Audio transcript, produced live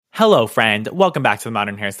Hello, friend. Welcome back to the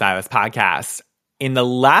Modern Hairstylist Podcast. In the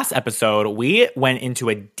last episode, we went into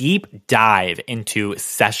a deep dive into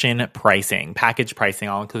session pricing, package pricing,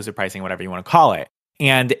 all-inclusive pricing, whatever you want to call it.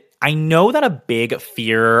 And I know that a big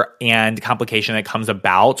fear and complication that comes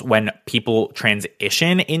about when people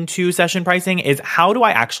transition into session pricing is, how do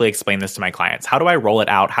I actually explain this to my clients? How do I roll it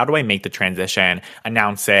out? How do I make the transition,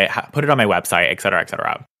 announce it, put it on my website, et cetera, et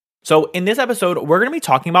cetera? So in this episode, we're going to be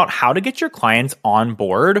talking about how to get your clients on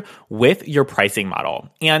board with your pricing model.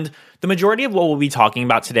 And the majority of what we'll be talking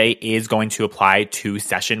about today is going to apply to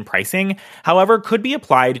session pricing. However, could be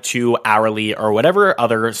applied to hourly or whatever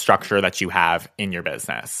other structure that you have in your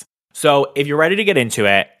business. So if you're ready to get into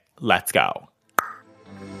it, let's go.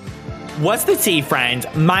 What's the tea, friend?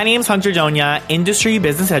 My name's Hunter Donia, industry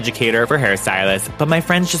business educator for hairstylists, but my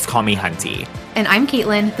friends just call me Hunty. And I'm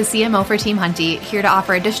Caitlin, the CMO for Team Hunty, here to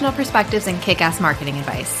offer additional perspectives and kick-ass marketing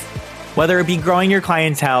advice. Whether it be growing your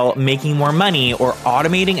clientele, making more money, or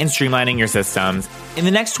automating and streamlining your systems, in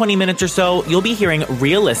the next 20 minutes or so, you'll be hearing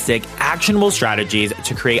realistic, actionable strategies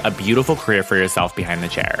to create a beautiful career for yourself behind the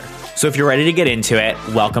chair. So if you're ready to get into it,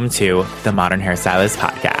 welcome to the Modern Hairstylist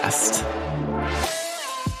Podcast.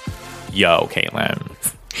 Yo,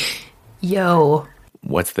 Caitlin. Yo.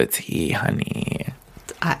 What's the tea, honey?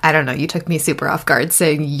 I don't know. You took me super off guard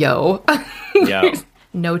saying yo. Yo.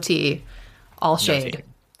 No tea. All shade.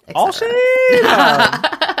 No all shade.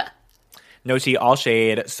 No tea, all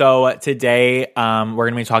shade. So today we're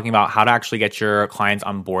going to be talking about how to actually get your clients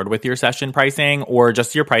on board with your session pricing or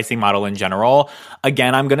just your pricing model in general.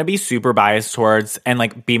 Again, I'm going to be super biased towards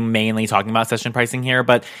and be mainly talking about session pricing here.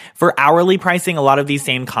 But for hourly pricing, a lot of these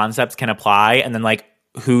same concepts can apply. And then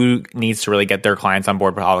who needs to really get their clients on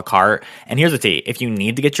board with a la carte? And here's the tea. If you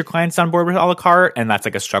need to get your clients on board with a la carte and that's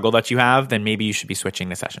a struggle that you have, then maybe you should be switching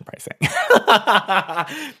to session pricing.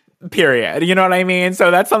 Period. You know what I mean?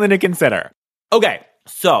 So that's something to consider. Okay,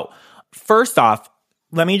 so first off,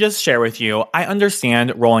 let me just share with you, I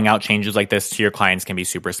understand rolling out changes like this to your clients can be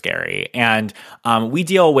super scary. And we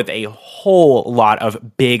deal with a whole lot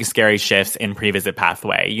of big, scary shifts in pre-visit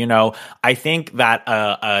pathway. You know, I think that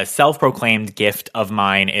a self-proclaimed gift of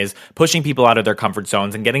mine is pushing people out of their comfort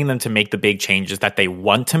zones and getting them to make the big changes that they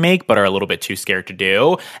want to make, but are a little bit too scared to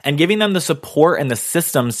do, and giving them the support and the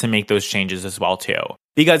systems to make those changes as well, too.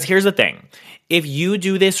 Because here's the thing. If you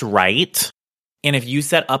do this right, and if you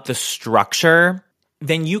set up the structure,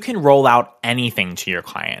 then you can roll out anything to your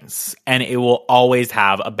clients and it will always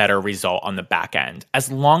have a better result on the back end.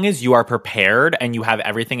 As long as you are prepared and you have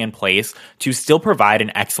everything in place to still provide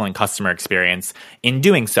an excellent customer experience in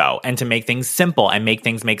doing so and to make things simple and make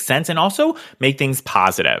things make sense and also make things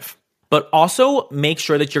positive. But also make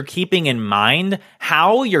sure that you're keeping in mind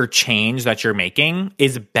how your change that you're making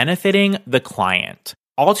is benefiting the client.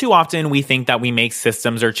 All too often, we think that we make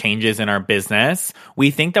systems or changes in our business.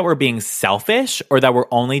 We think that we're being selfish or that we're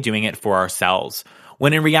only doing it for ourselves.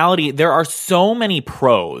 When in reality, there are so many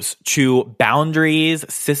pros to boundaries,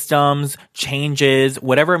 systems, changes,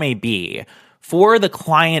 whatever it may be, for the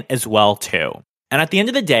client as well, too. And at the end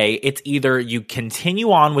of the day, it's either you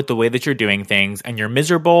continue on with the way that you're doing things and you're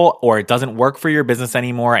miserable, or it doesn't work for your business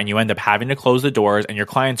anymore and you end up having to close the doors and your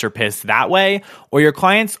clients are pissed that way, or your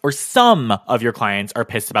clients or some of your clients are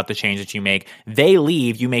pissed about the change that you make. They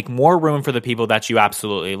leave, you make more room for the people that you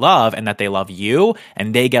absolutely love and that they love you,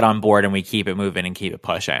 and they get on board and we keep it moving and keep it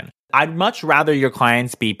pushing. I'd much rather your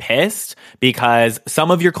clients be pissed because some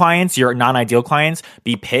of your clients, your non-ideal clients,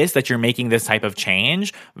 be pissed that you're making this type of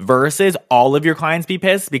change versus all of your clients be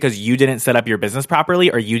pissed because you didn't set up your business properly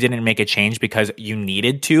or you didn't make a change because you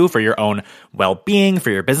needed to for your own well-being, for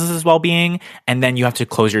your business's well-being, and then you have to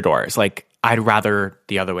close your doors. I'd rather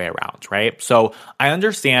the other way around, right? So I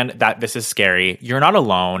understand that this is scary. You're not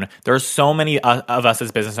alone. There's so many of us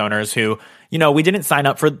as business owners who, we didn't sign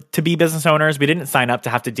up to be business owners. We didn't sign up to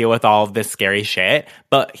have to deal with all of this scary shit,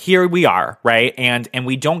 but here we are, right? And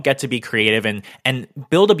we don't get to be creative and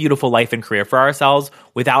build a beautiful life and career for ourselves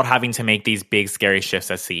without having to make these big, scary shifts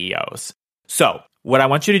as CEOs. So what I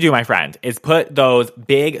want you to do, my friend, is put those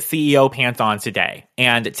big CEO pants on today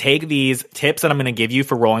and take these tips that I'm going to give you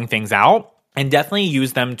for rolling things out and definitely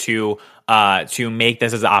use them to make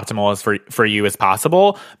this as optimal as for you as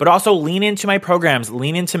possible, but also lean into my programs,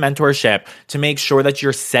 lean into mentorship to make sure that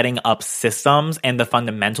you're setting up systems and the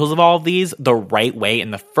fundamentals of all of these the right way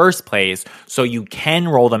in the first place so you can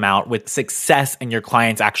roll them out with success and your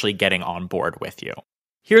clients actually getting on board with you.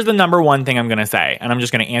 Here's the number one thing I'm going to say, and I'm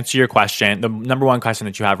just going to answer your question, the number one question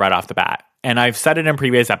that you have right off the bat. And I've said it in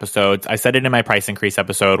previous episodes. I said it in my price increase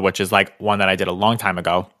episode, which is one that I did a long time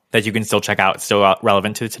ago that you can still check out. It's still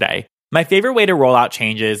relevant to today. My favorite way to roll out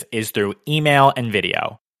changes is through email and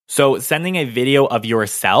video. So sending a video of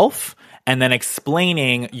yourself and then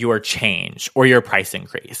explaining your change or your price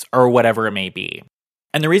increase or whatever it may be.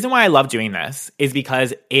 And the reason why I love doing this is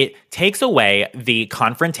because it takes away the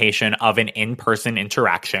confrontation of an in-person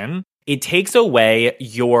interaction. It takes away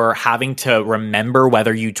your having to remember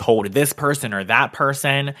whether you told this person or that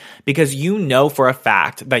person, because you know for a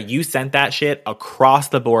fact that you sent that shit across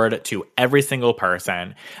the board to every single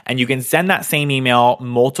person. And you can send that same email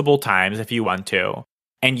multiple times if you want to.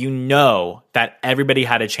 And you know that everybody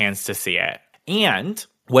had a chance to see it. And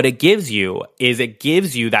what it gives you is it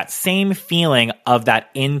gives you that same feeling of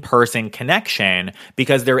that in-person connection,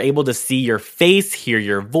 because they're able to see your face, hear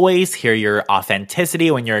your voice, hear your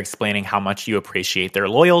authenticity when you're explaining how much you appreciate their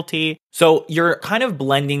loyalty. So you're kind of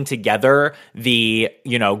blending together the,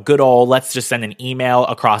 good old, let's just send an email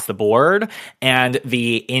across the board and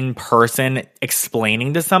the in-person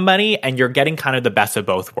explaining to somebody, and you're getting kind of the best of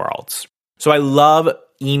both worlds. So I love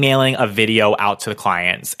emailing a video out to the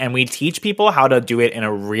clients, and we teach people how to do it in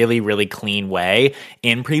a really, really clean way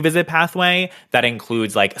in Pre-Visit Pathway that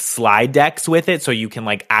includes like slide decks with it, so you can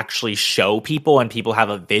like actually show people and people have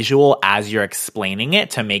a visual as you're explaining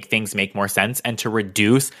it to make things make more sense and to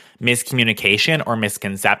reduce miscommunication or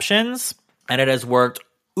misconceptions. And it has worked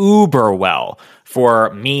uber well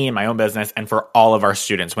for me and my own business and for all of our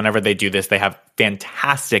students. Whenever they do this, they have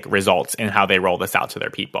fantastic results in how they roll this out to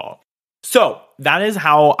their people. So that is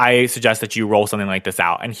how I suggest that you roll something like this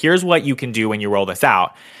out. And here's what you can do when you roll this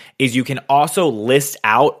out is you can also list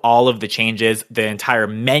out all of the changes, the entire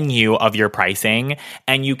menu of your pricing,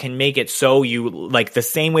 and you can make it so you like the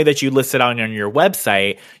same way that you list it out on your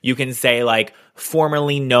website, you can say like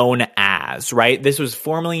formerly known as, right? This was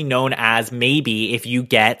formerly known as maybe if you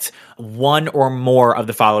get one or more of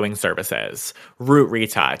the following services: root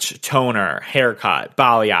retouch, toner, haircut,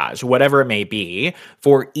 balayage, whatever it may be,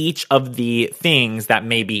 for each of the things that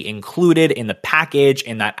may be included in the package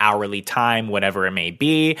in that hourly time, whatever it may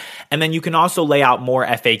be. And then you can also lay out more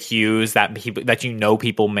FAQs that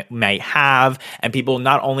people might have, and people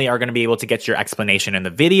not only are going to be able to get your explanation in the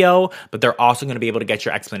video, but they're also going to be able to get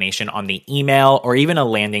your explanation on the email or even a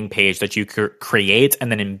landing page that you create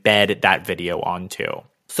and then embed that video onto.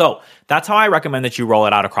 So that's how I recommend that you roll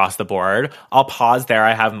it out across the board. I'll pause there.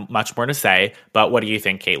 I have much more to say, but what do you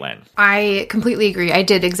think, Caitlin? I completely agree. I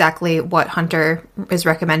did exactly what Hunter is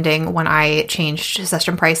recommending when I changed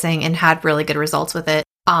session pricing and had really good results with it.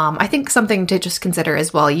 I think something to just consider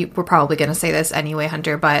as well, you were probably going to say this anyway,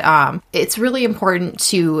 Hunter, but it's really important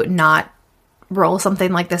to not roll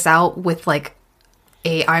something like this out with like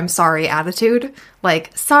a I'm sorry attitude.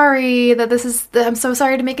 Like, sorry that I'm so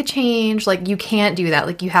sorry to make a change. Like, you can't do that.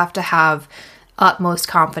 Like, you have to have utmost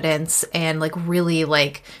confidence and like really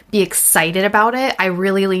like be excited about it. I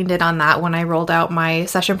really leaned in on that when I rolled out my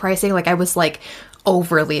session pricing. Like, I was like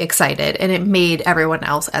overly excited, and it made everyone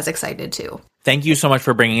else as excited too. Thank you so much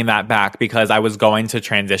for bringing that back, because I was going to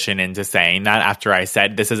transition into saying that after I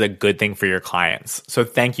said this is a good thing for your clients. So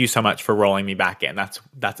thank you so much for rolling me back in.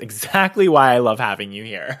 That's exactly why I love having you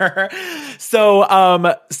here.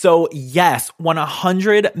 So yes,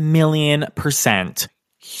 100 million %.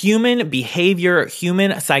 Human behavior,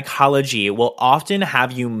 human psychology will often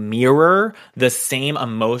have you mirror the same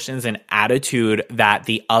emotions and attitude that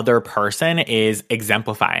the other person is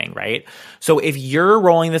exemplifying, right? So if you're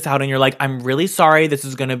rolling this out and you're like, I'm really sorry, this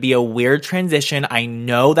is going to be a weird transition. I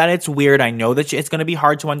know that it's weird. I know that it's going to be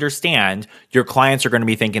hard to understand. Your clients are going to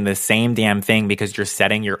be thinking the same damn thing, because you're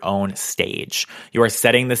setting your own stage. You are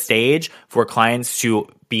setting the stage for clients to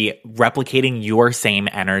be replicating your same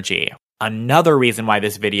energy. Another reason why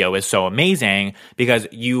this video is so amazing, because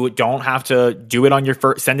you don't have to do it on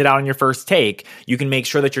send it out on your first take. You can make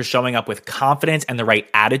sure that you're showing up with confidence and the right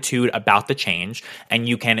attitude about the change, and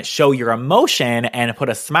you can show your emotion and put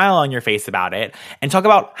a smile on your face about it and talk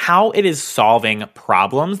about how it is solving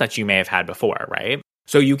problems that you may have had before, right?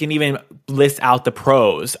 So you can even list out the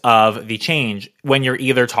pros of the change when you're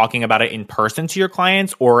either talking about it in person to your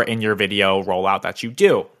clients or in your video rollout that you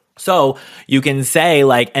do. So you can say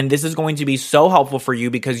like, and this is going to be so helpful for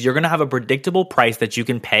you because you're going to have a predictable price that you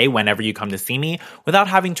can pay whenever you come to see me without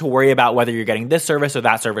having to worry about whether you're getting this service or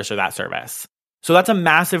that service or that service. So that's a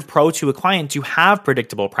massive pro to a client to have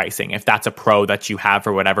predictable pricing, if that's a pro that you have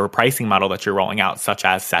for whatever pricing model that you're rolling out, such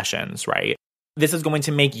as sessions, right? This is going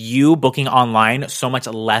to make you booking online so much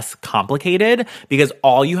less complicated, because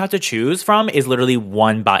all you have to choose from is literally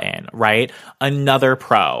one button, right? Another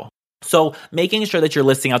pro. So making sure that you're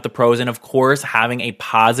listing out the pros and of course having a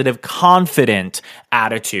positive, confident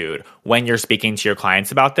attitude when you're speaking to your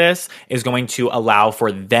clients about this is going to allow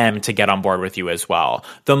for them to get on board with you as well.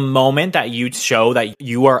 The moment that you show that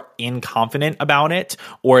you are inconfident about it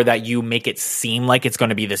or that you make it seem like it's going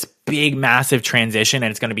to be this big, massive transition and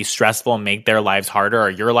it's going to be stressful and make their lives harder or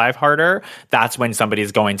your life harder, that's when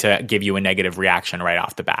somebody's going to give you a negative reaction right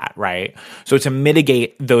off the bat, right? So to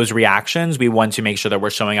mitigate those reactions, we want to make sure that we're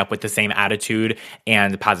showing up with the same attitude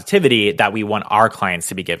and positivity that we want our clients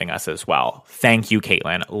to be giving us as well. Thank you,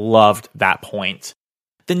 Caitlin. Loved that point.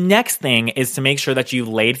 The next thing is to make sure that you've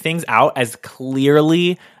laid things out as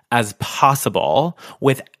clearly as possible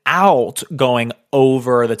without going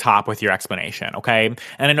over the top with your explanation, okay?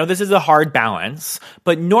 And I know this is a hard balance,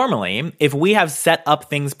 but normally if we have set up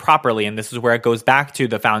things properly, and this is where it goes back to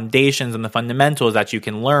the foundations and the fundamentals that you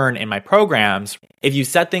can learn in my programs, if you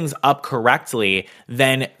set things up correctly,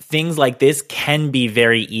 then things like this can be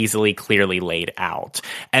very easily, clearly laid out.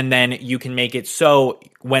 And then you can make it so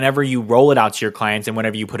whenever you roll it out to your clients and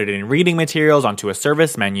whenever you put it in reading materials onto a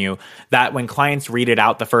service menu, that when clients read it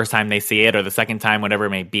out the first time they see it or the second time, whatever it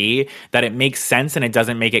may be, that it makes sense and it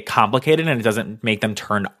doesn't make it complicated and it doesn't make them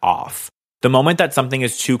turn off. The moment that something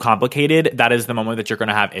is too complicated, that is the moment that you're going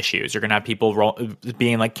to have issues. You're going to have people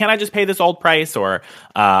being like, "Can I just pay this old price?" Or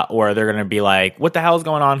they're going to be like, "What the hell is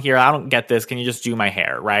going on here? I don't get this. Can you just do my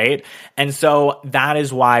hair?" Right? And so that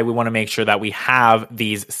is why we want to make sure that we have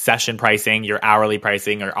these session pricing, your hourly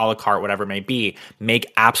pricing, or a la carte, whatever it may be,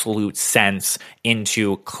 make absolute sense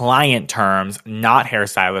into client terms, not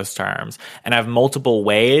hairstylist terms, and have multiple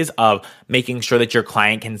ways of making sure that your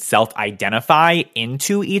client can self-identify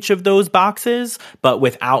into each of those boxes, but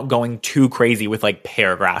without going too crazy with like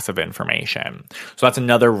paragraphs of information. So that's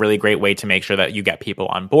another really great way to make sure that you get people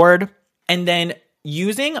on board. And then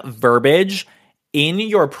using verbiage in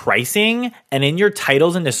your pricing and in your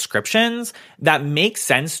titles and descriptions that make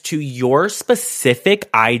sense to your specific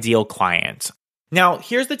ideal client. Now,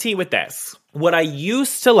 here's the tea with this. What I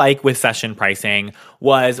used to like with session pricing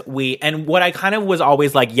was what I kind of was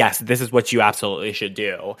always like, yes, this is what you absolutely should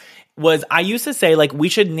do, was I used to say like, we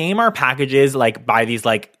should name our packages like by these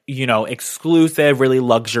like, exclusive, really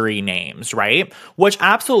luxury names, right? Which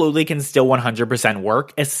absolutely can still 100%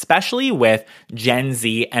 work, especially with Gen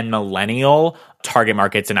Z and millennial target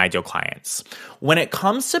markets and ideal clients. When it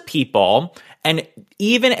comes to people, and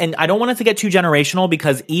I don't want it to get too generational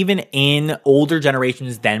because even in older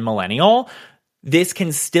generations than millennial, this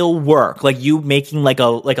can still work. Like you making like a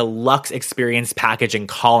luxe experience package and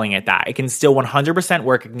calling it that. It can still 100%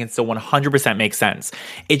 work. It can still 100% make sense.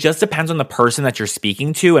 It just depends on the person that you're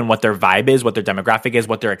speaking to and what their vibe is, what their demographic is,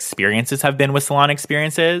 what their experiences have been with salon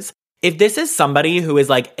experiences. If this is somebody who is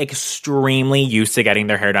like extremely used to getting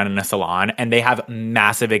their hair done in a salon and they have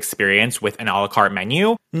massive experience with an a la carte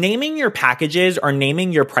menu, naming your packages or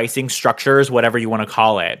naming your pricing structures, whatever you want to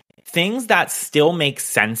call it, things that still make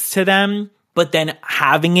sense to them, but then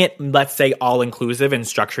having it, let's say, all-inclusive and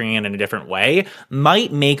structuring it in a different way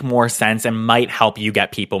might make more sense and might help you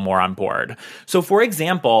get people more on board. So for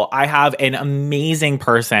example, I have an amazing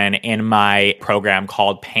person in my program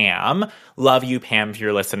called Pam. Love you, Pam, if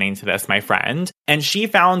you're listening to this, my friend. And she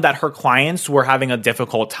found that her clients were having a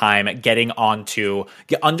difficult time getting onto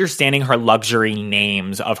understanding her luxury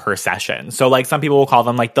names of her sessions. So like some people will call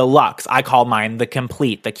them like the luxe. I call mine the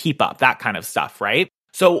complete, the keep up, that kind of stuff, right?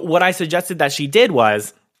 So what I suggested that she did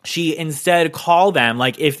was she instead call them,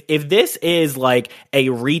 like if this is like a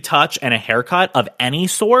retouch and a haircut of any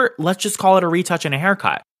sort, let's just call it a retouch and a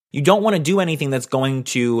haircut. You don't want to do anything that's going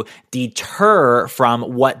to deter from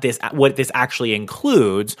what this actually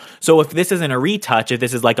includes. So if this isn't a retouch, if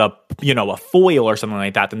this is like a foil or something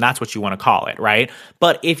like that, then that's what you want to call it, right?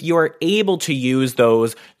 But if you're able to use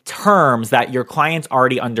those terms that your clients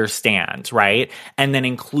already understand, right? And then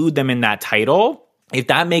include them in that title, if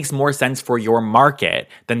that makes more sense for your market,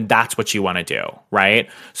 then that's what you want to do, right?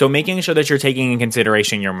 So making sure that you're taking in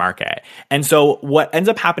consideration your market. And so what ends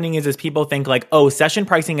up happening is people think like, oh, session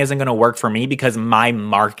pricing isn't going to work for me because my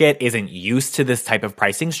market isn't used to this type of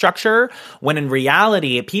pricing structure. When in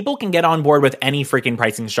reality, people can get on board with any freaking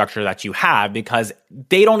pricing structure that you have because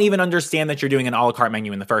they don't even understand that you're doing an a la carte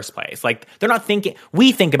menu in the first place. Like they're not thinking,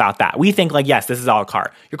 we think about that. We think like, yes, this is a la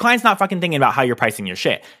carte. Your client's not fucking thinking about how you're pricing your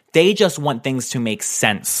shit. They just want things to make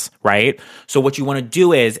sense, right? So what you want to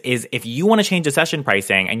do is if you want to change the session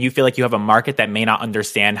pricing and you feel like you have a market that may not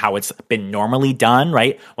understand how it's been normally done,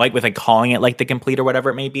 right? Like with like calling it like the complete or whatever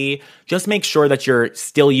it may be, just make sure that you're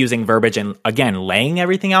still using verbiage and again, laying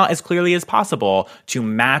everything out as clearly as possible to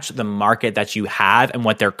match the market that you have and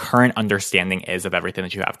what their current understanding is of everything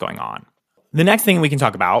that you have going on. The next thing we can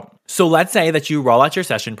talk about, so let's say that you roll out your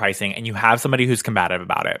session pricing and you have somebody who's combative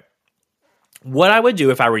about it. What I would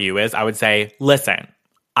do if I were you is I would say, listen,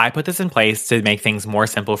 I put this in place to make things more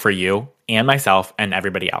simple for you and myself and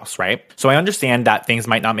everybody else, right? So I understand that things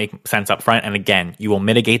might not make sense up front. And again, you will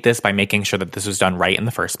mitigate this by making sure that this was done right in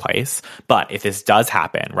the first place. But if this does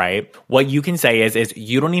happen, right, what you can say is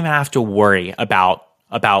you don't even have to worry about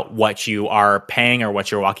what you are paying or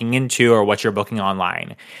what you're walking into or what you're booking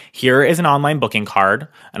online. Here is an online booking card,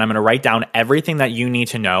 and I'm going to write down everything that you need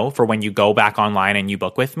to know for when you go back online and you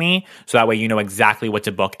book with me. So that way you know exactly what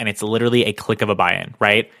to book, and it's literally a click of a button,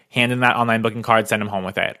 right? Hand in that online booking card, send them home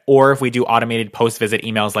with it. Or if we do automated post-visit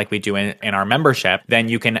emails like we do in our membership, then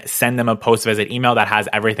you can send them a post-visit email that has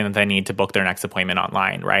everything that they need to book their next appointment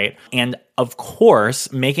online, right? And of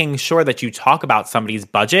course, making sure that you talk about somebody's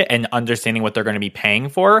budget and understanding what they're going to be paying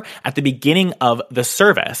for at the beginning of the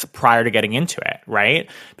service prior to getting into it, right?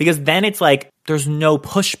 Because then it's like, there's no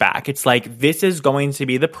pushback. It's like, this is going to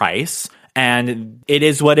be the price and it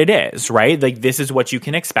is what it is, right? Like, this is what you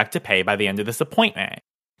can expect to pay by the end of this appointment.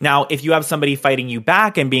 Now, if you have somebody fighting you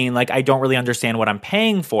back and being like, I don't really understand what I'm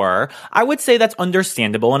paying for, I would say that's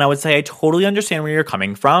understandable. And I would say I totally understand where you're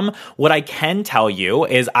coming from. What I can tell you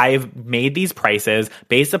is I've made these prices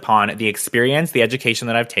based upon the experience, the education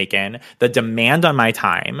that I've taken, the demand on my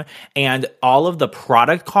time, and all of the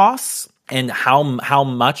product costs and how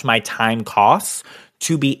much my time costs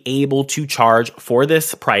to be able to charge for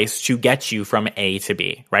this price to get you from A to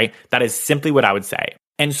B, right? That is simply what I would say.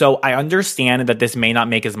 And so I understand that this may not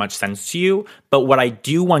make as much sense to you, but what I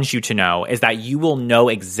do want you to know is that you will know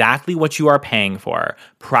exactly what you are paying for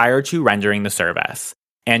prior to rendering the service.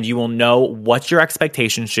 And you will know what your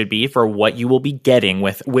expectations should be for what you will be getting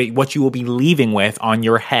with what you will be leaving with on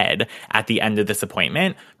your head at the end of this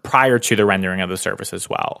appointment prior to the rendering of the service as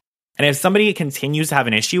well. And if somebody continues to have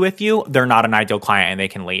an issue with you, they're not an ideal client and they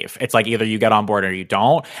can leave. It's like either you get on board or you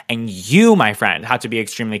don't. And you, my friend, have to be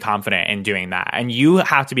extremely confident in doing that. And you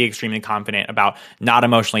have to be extremely confident about not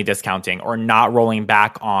emotionally discounting or not rolling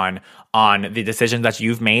back on the decisions that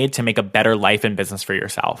you've made to make a better life and business for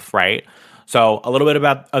yourself, right? So a little bit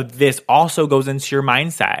of this also goes into your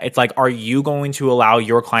mindset. It's like, are you going to allow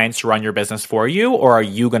your clients to run your business for you, or are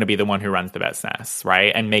you going to be the one who runs the business,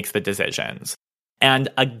 right? And makes the decisions. And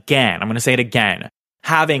again, I'm going to say it again,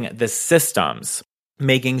 having the systems,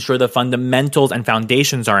 making sure the fundamentals and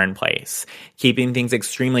foundations are in place, keeping things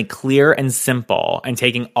extremely clear and simple, and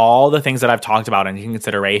taking all the things that I've talked about into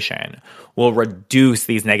consideration will reduce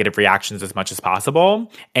these negative reactions as much as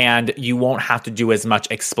possible. And you won't have to do as much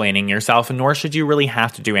explaining yourself, nor should you really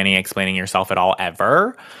have to do any explaining yourself at all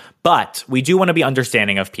ever. But we do want to be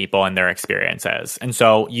understanding of people and their experiences. And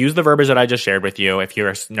so use the verbiage that I just shared with you if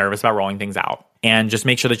you're nervous about rolling things out. And just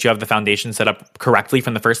make sure that you have the foundation set up correctly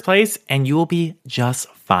from the first place, and you will be just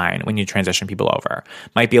fine when you transition people over.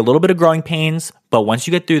 Might be a little bit of growing pains, but once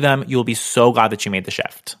you get through them, you'll be so glad that you made the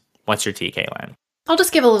shift. What's your tea, Caitlin? I'll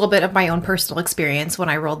just give a little bit of my own personal experience when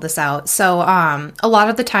I rolled this out. So a lot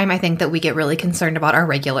of the time, I think that we get really concerned about our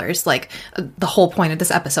regulars. Like the whole point of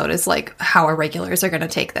this episode is like how our regulars are going to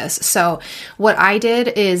take this. So what I did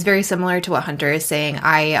is very similar to what Hunter is saying.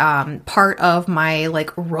 Part of my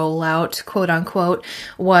like rollout, quote unquote,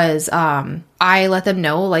 was I let them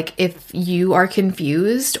know, like, if you are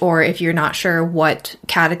confused or if you're not sure what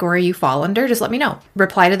category you fall under, just let me know.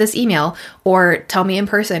 Reply to this email or tell me in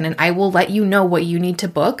person and I will let you know what you need to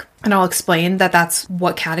book. And I'll explain that that's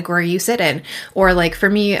what category you sit in. Or like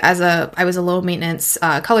for me, I was a low maintenance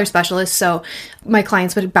color specialist. So my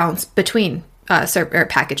clients would bounce between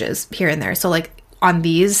packages here and there. So like on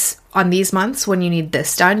these months, when you need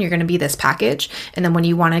this done, you're going to be this package. And then when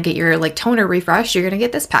you want to get your like toner refreshed, you're going to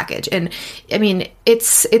get this package. And I mean,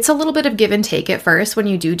 it's a little bit of give and take at first when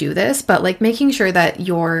you do this, but like making sure that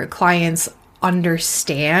your clients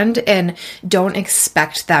understand and don't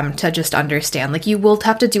expect them to just understand. Like you will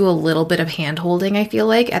have to do a little bit of hand holding, I feel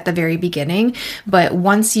like, at the very beginning. But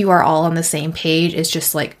once you are all on the same page, it's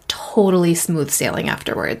just like totally smooth sailing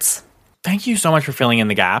afterwards. Thank you so much for filling in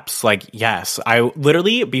the gaps. Like, yes, I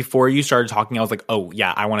literally, before you started talking, I was like, oh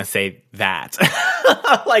yeah, I want to say that.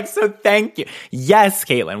 Like, so thank you. Yes,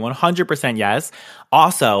 Caitlin, 100% yes.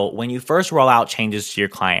 Also, when you first roll out changes to your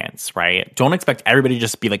clients, right? Don't expect everybody to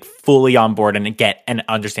just be like fully on board and get and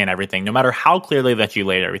understand everything, no matter how clearly that you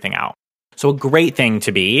laid everything out. So a great thing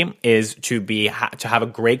to be is to have a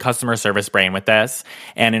great customer service brain with this.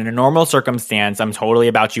 And in a normal circumstance, I'm totally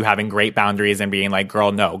about you having great boundaries and being like,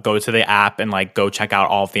 girl, no, go to the app and like go check out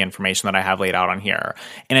all of the information that I have laid out on here.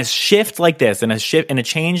 In a shift like this, in a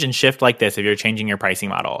change and shift like this, if you're changing your pricing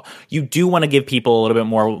model, you do want to give people a little bit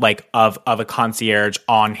more like of a concierge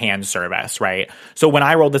on hand service, right? So when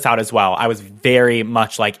I rolled this out as well, I was very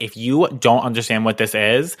much like, if you don't understand what this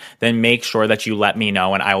is, then make sure that you let me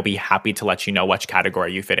know and I will be happy to let you know which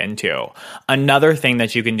category you fit into. Another thing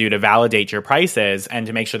that you can do to validate your prices and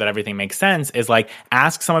to make sure that everything makes sense is like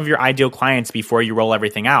ask some of your ideal clients before you roll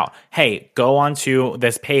everything out. Hey, go onto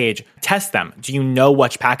this page, test them. Do you know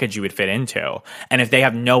which package you would fit into? And if they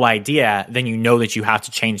have no idea, then you know that you have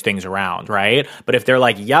to change things around, right? But if they're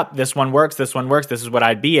like, yep, this one works, this is what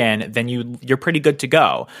I'd be in, then you're pretty good to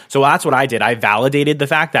go. So that's what I did. I validated the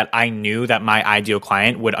fact that I knew that my ideal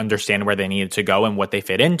client would understand where they needed to go and what they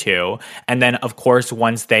fit into. And then of course,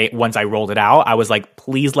 once I rolled it out, I was like,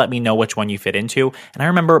 please let me know which one you fit into. And I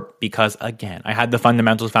remember, because again, I had the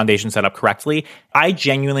fundamentals foundation set up correctly, I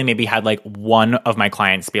genuinely maybe had like one of my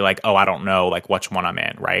clients be like, oh, I don't know like which one I'm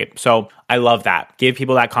in, right? So I love that. Give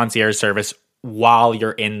people that concierge service while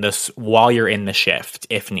you're in the shift,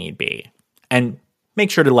 if need be. And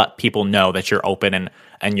make sure to let people know that you're open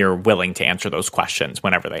and you're willing to answer those questions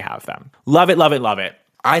whenever they have them. Love it, love it, love it.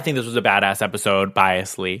 I think this was a badass episode,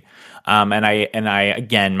 biasly. And I,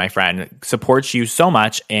 again, my friend, support you so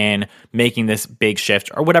much in making this big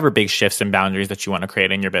shift or whatever big shifts and boundaries that you want to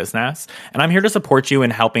create in your business. And I'm here to support you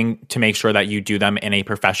in helping to make sure that you do them in a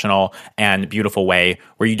professional and beautiful way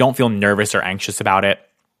where you don't feel nervous or anxious about it.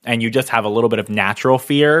 And you just have a little bit of natural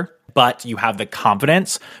fear, but you have the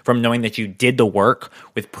confidence from knowing that you did the work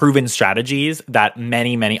with proven strategies that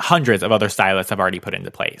many, many hundreds of other stylists have already put into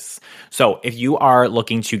place. So if you are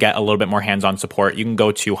looking to get a little bit more hands-on support, you can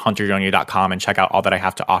go to hunteryonia.com and check out all that I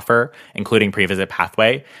have to offer, including Pre-Visit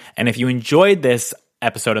Pathway. And if you enjoyed this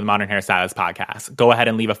episode of the Modern Hairstylist Podcast, go ahead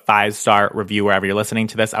and leave a 5-star review wherever you're listening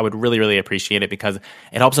to this. I would really, really appreciate it because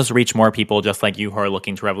it helps us reach more people just like you who are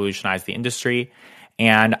looking to revolutionize the industry.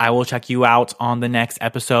 And I will check you out on the next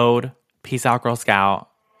episode. Peace out, Girl Scout.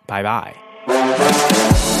 Bye-bye.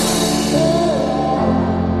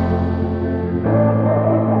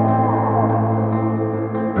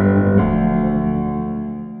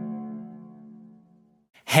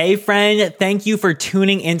 Hey, friend. Thank you for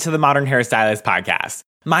tuning into the Modern Hairstylist Podcast.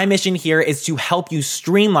 My mission here is to help you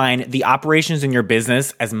streamline the operations in your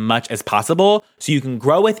business as much as possible so you can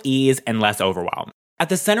grow with ease and less overwhelm. At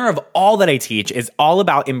the center of all that I teach is all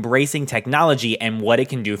about embracing technology and what it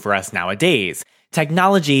can do for us nowadays.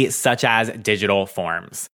 Technology such as digital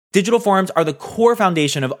forms. Digital forms are the core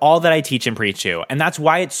foundation of all that I teach and preach to, and that's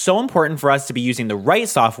why it's so important for us to be using the right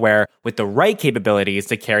software with the right capabilities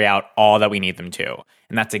to carry out all that we need them to.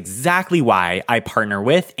 And that's exactly why I partner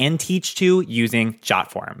with and teach to using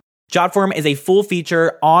JotForm. JotForm is a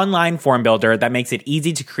full-feature online form builder that makes it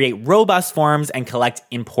easy to create robust forms and collect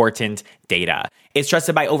important data. It's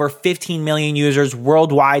trusted by over 15 million users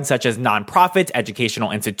worldwide, such as nonprofits,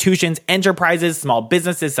 educational institutions, enterprises, small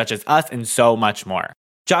businesses such as us, and so much more.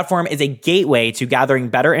 JotForm is a gateway to gathering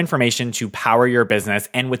better information to power your business,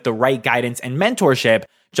 and with the right guidance and mentorship,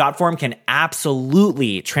 JotForm can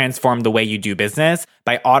absolutely transform the way you do business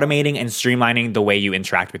by automating and streamlining the way you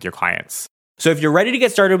interact with your clients. So if you're ready to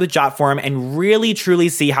get started with JotForm and really truly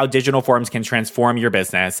see how digital forms can transform your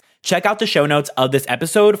business, check out the show notes of this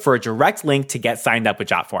episode for a direct link to get signed up with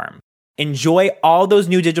JotForm. Enjoy all those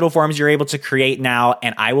new digital forms you're able to create now,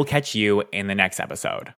 and I will catch you in the next episode.